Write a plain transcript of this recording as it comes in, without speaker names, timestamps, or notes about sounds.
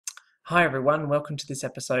Hi everyone, welcome to this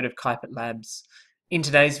episode of Keipert Labs. In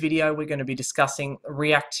today's video we're going to be discussing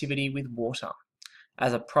reactivity with water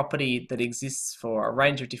as a property that exists for a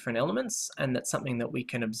range of different elements, and that's something that we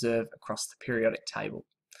can observe across the periodic table.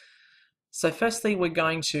 So firstly we're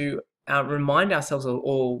going to remind ourselves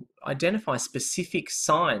or identify specific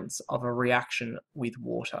signs of a reaction with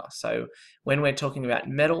water. So when we're talking about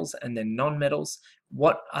metals and then non-metals,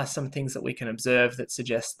 what are some things that we can observe that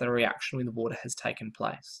suggest the reaction with water has taken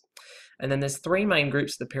place? And then there's three main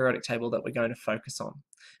groups of the periodic table that we're going to focus on.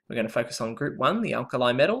 We're going to focus on group 1, the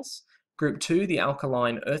alkali metals, group 2, the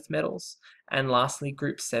alkaline earth metals, and lastly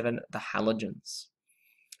group 7, the halogens.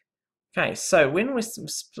 Okay, so when we're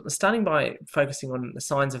starting by focusing on the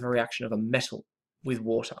signs of a reaction of a metal with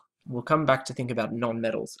water, we'll come back to think about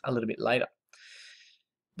non-metals a little bit later.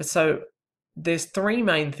 But so there's three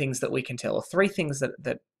main things that we can tell, or three things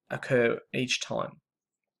that occur each time.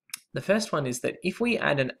 The first one is that if we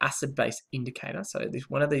add an acid-base indicator, so this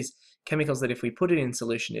one of these chemicals that if we put it in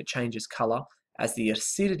solution, it changes color as the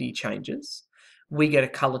acidity changes, we get a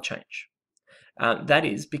color change. That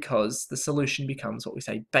is because the solution becomes what we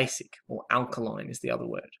say basic, or alkaline is the other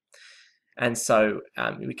word. And so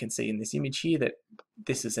we can see in this image here that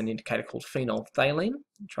this is an indicator called phenolphthalein.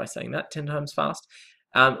 Try saying that 10 times fast.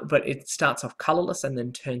 But it starts off colorless and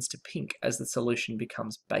then turns to pink as the solution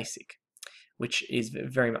becomes basic, which is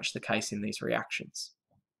very much the case in these reactions.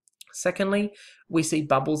 Secondly, we see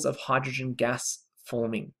bubbles of hydrogen gas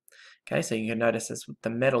forming. Okay, so you can notice as the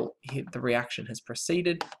metal the reaction has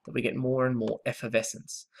proceeded, that we get more and more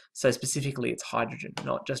effervescence. So specifically it's hydrogen,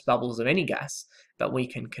 not just bubbles of any gas, but we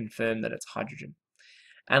can confirm that it's hydrogen.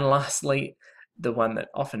 And lastly, the one that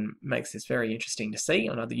often makes this very interesting to see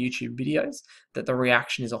on other YouTube videos, that the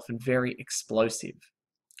reaction is often very explosive.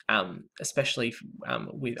 Especially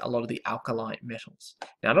with a lot of the alkali metals.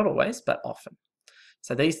 Now, not always, but often.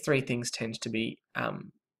 So these three things tend to be,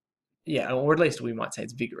 or at least we might say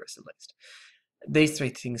it's vigorous at least. These three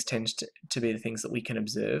things tend to be the things that we can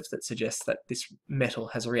observe that suggest that this metal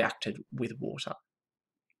has reacted with water.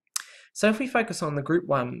 So if we focus on the group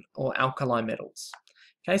 1 or alkali metals,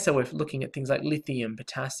 okay, so we're looking at things like lithium,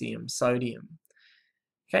 potassium, sodium.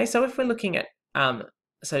 Okay, so if we're looking at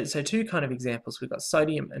So two kind of examples, we've got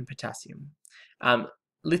sodium and potassium.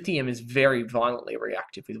 Lithium is very violently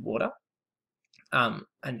reactive with water,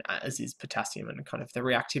 and as is potassium, and kind of the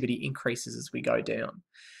reactivity increases as we go down.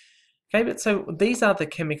 Okay, but so these are the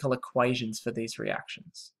chemical equations for these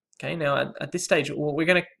reactions. Okay, now at this stage, we're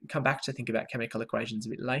going to come back to think about chemical equations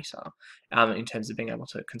a bit later in terms of being able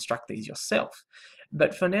to construct these yourself.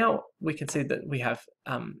 But for now, we can see that we have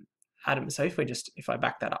atoms. So if I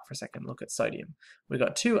back that up for a second, look at sodium. We've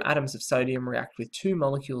got 2 atoms of sodium react with 2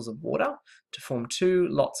 molecules of water to form 2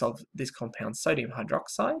 lots of this compound, sodium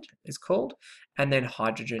hydroxide is called, and then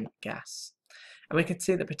hydrogen gas. And we can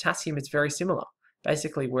see that potassium is very similar.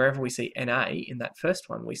 Basically, wherever we see Na in that first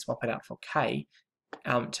one, we swap it out for K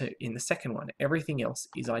in the second one. Everything else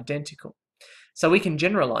is identical. So we can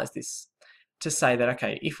generalize this to say that,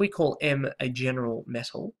 okay, if we call M a general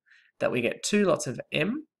metal, that we get 2 lots of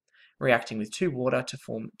M reacting with 2 water to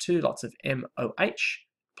form 2 lots of MOH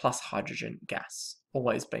plus hydrogen gas,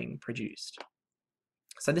 always being produced.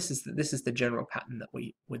 So this is the general pattern that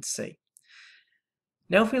we would see.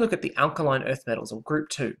 Now if we look at the alkaline earth metals, or group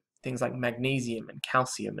 2, things like magnesium and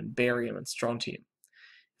calcium and barium and strontium.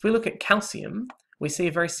 If we look at calcium, we see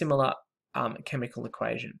a very similar chemical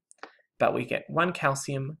equation, but we get 1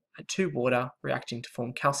 calcium and 2 water reacting to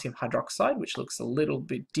form calcium hydroxide, which looks a little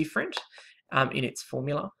bit different in its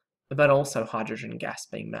formula, but also hydrogen gas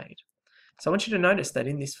being made. So I want you to notice that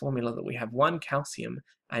in this formula that we have 1 calcium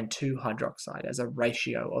and 2 hydroxide as a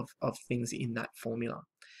ratio of things in that formula.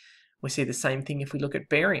 We see the same thing if we look at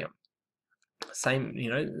barium. Same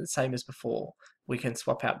as before. We can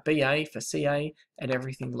swap out Ba for Ca and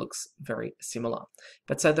everything looks very similar.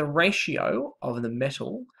 But so the ratio of the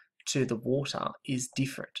metal to the water is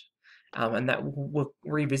different. And that we'll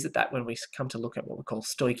revisit that when we come to look at what we call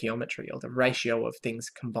stoichiometry, or the ratio of things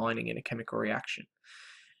combining in a chemical reaction.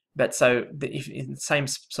 But so if in the same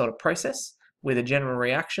sort of process with a general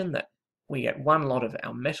reaction, that we get 1 lot of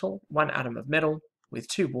our metal, 1 atom of metal with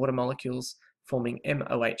 2 water molecules forming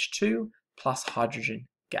MOH2 plus hydrogen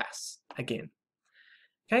gas again.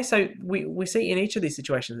 Okay, so we see in each of these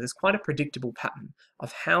situations there's quite a predictable pattern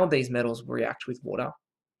of how these metals react with water,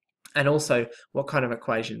 and also what kind of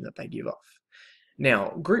equation that they give off.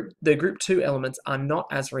 Now, the group 2 elements are not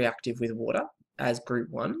as reactive with water as group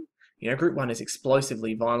 1. Group 1 is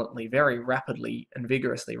explosively, violently, very rapidly and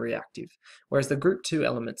vigorously reactive, whereas the group 2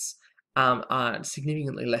 elements are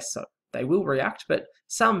significantly less so. they will react, but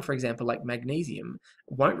some, for example, like magnesium,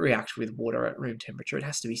 won't react with water at room temperature. It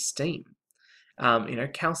has to be steam.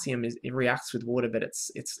 Calcium it reacts with water, but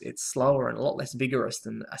it's slower and a lot less vigorous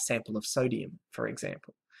than a sample of sodium, for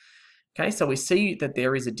example. Okay, so we see that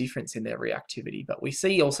there is a difference in their reactivity, but we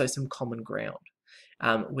see also some common ground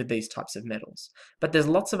with these types of metals. But there's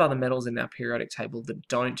lots of other metals in our periodic table that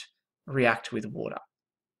don't react with water.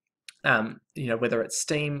 Whether it's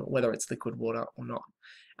steam, whether it's liquid water or not.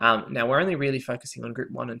 Now, we're only really focusing on group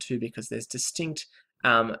 1 and 2 because there's distinct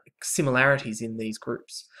similarities in these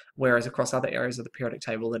groups, whereas across other areas of the periodic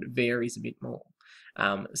table it varies a bit more.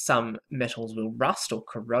 Some metals will rust or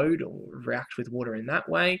corrode or react with water in that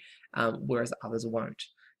way, whereas others won't.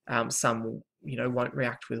 Some won't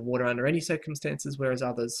react with water under any circumstances, whereas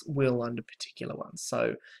others will under particular ones.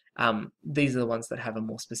 So these are the ones that have a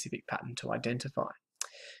more specific pattern to identify.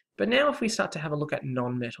 But now if we start to have a look at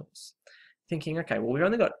non-metals, thinking, okay, well, we've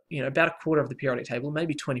only got about a quarter of the periodic table,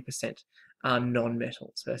 maybe 20% are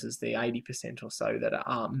non-metals versus the 80% or so that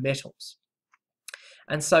are metals.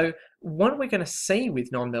 And so what we're going to see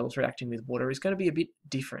with non-metals reacting with water is going to be a bit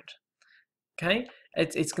different. Okay,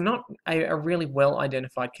 it's not a really well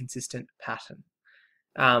identified consistent pattern.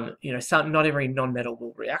 Not every non-metal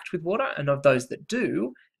will react with water, and of those that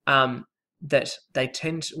do, we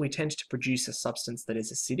tend to produce a substance that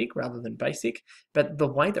is acidic rather than basic, but the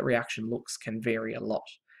way that reaction looks can vary a lot.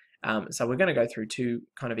 So we're going to go through two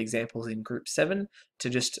kind of examples in group 7 to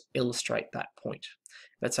just illustrate that point.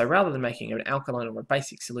 But so rather than making an alkaline or a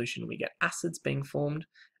basic solution, we get acids being formed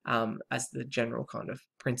as the general kind of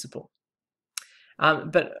principle.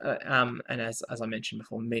 And as I mentioned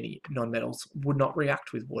before, many non-metals would not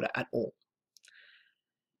react with water at all.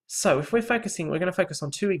 So if we're going to focus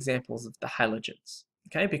on two examples of the halogens,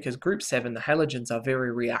 okay? Because group 7, the halogens are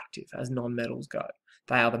very reactive as non-metals go.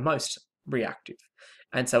 They are the most reactive.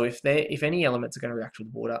 And so if any elements are going to react with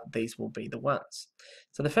water, these will be the ones.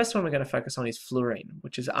 So the first one we're going to focus on is fluorine,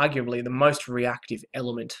 which is arguably the most reactive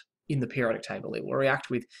element in the periodic table. It will react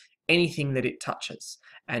with anything that it touches,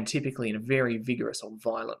 and typically in a very vigorous or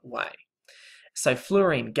violent way. So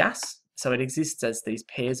fluorine gas, so it exists as these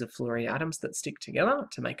pairs of fluorine atoms that stick together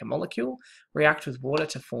to make a molecule, react with water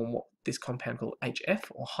to form this compound called HF,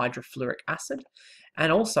 or hydrofluoric acid,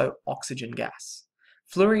 and also oxygen gas.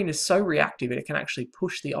 Fluorine is so reactive that it can actually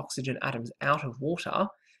push the oxygen atoms out of water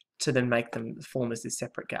to then make them form as this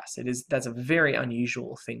separate gas. That's a very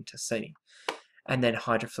unusual thing to see. And then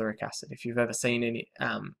hydrofluoric acid. If you've ever seen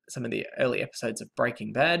some of the early episodes of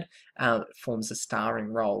Breaking Bad, it forms a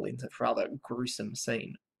starring role in this rather gruesome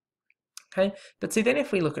scene. Okay, but see, then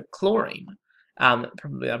if we look at chlorine,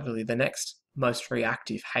 probably the next most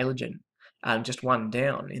reactive halogen, just one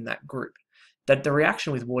down in that group, that the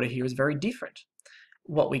reaction with water here is very different.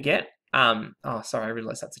 What we get, oh, sorry, I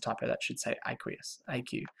realized that's a typo. That should say aqueous,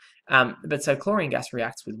 AQ. But so chlorine gas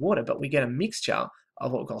reacts with water, but we get a mixture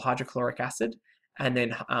of what we call hydrochloric acid and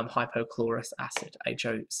then hypochlorous acid,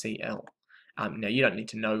 HOCl. Now, you don't need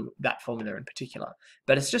to know that formula in particular,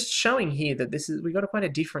 but it's just showing here that we've got quite a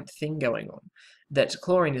different thing going on, that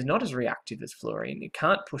chlorine is not as reactive as fluorine. It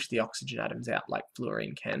can't push the oxygen atoms out like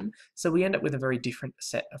fluorine can, so we end up with a very different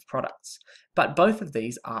set of products. But both of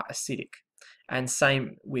these are acidic, and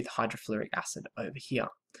same with hydrofluoric acid over here.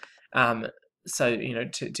 So,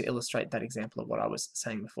 to illustrate that example of what I was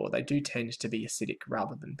saying before, they do tend to be acidic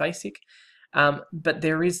rather than basic. But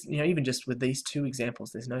there is, even just with these two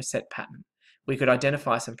examples, there's no set pattern. We could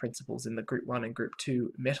identify some principles in the group 1 and group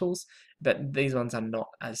 2 metals, but these ones are not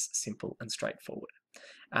as simple and straightforward.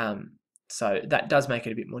 So that does make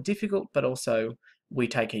it a bit more difficult, but also we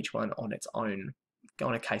take each one on its own,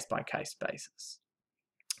 on a case-by-case basis.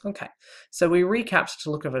 Okay, so we recapped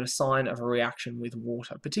to look at a sign of a reaction with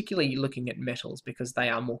water, particularly looking at metals because they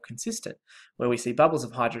are more consistent. Where we see bubbles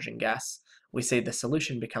of hydrogen gas, we see the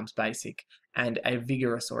solution becomes basic and a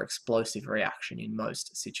vigorous or explosive reaction in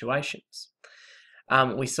most situations.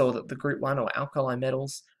 We saw that the group 1 or alkali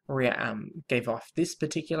metals gave off this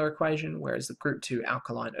particular equation, whereas the group 2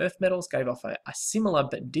 alkaline earth metals gave off a similar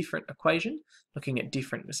but different equation, looking at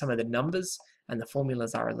some of the numbers, and the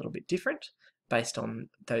formulas are a little bit different based on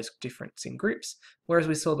those differences in groups, whereas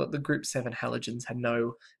we saw that the group 7 halogens had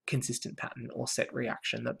no consistent pattern or set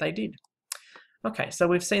reaction that they did. Okay, so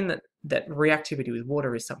we've seen that reactivity with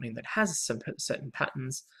water is something that has some certain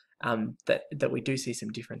patterns, that we do see some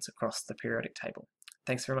difference across the periodic table.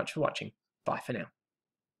 Thanks very much for watching. Bye for now.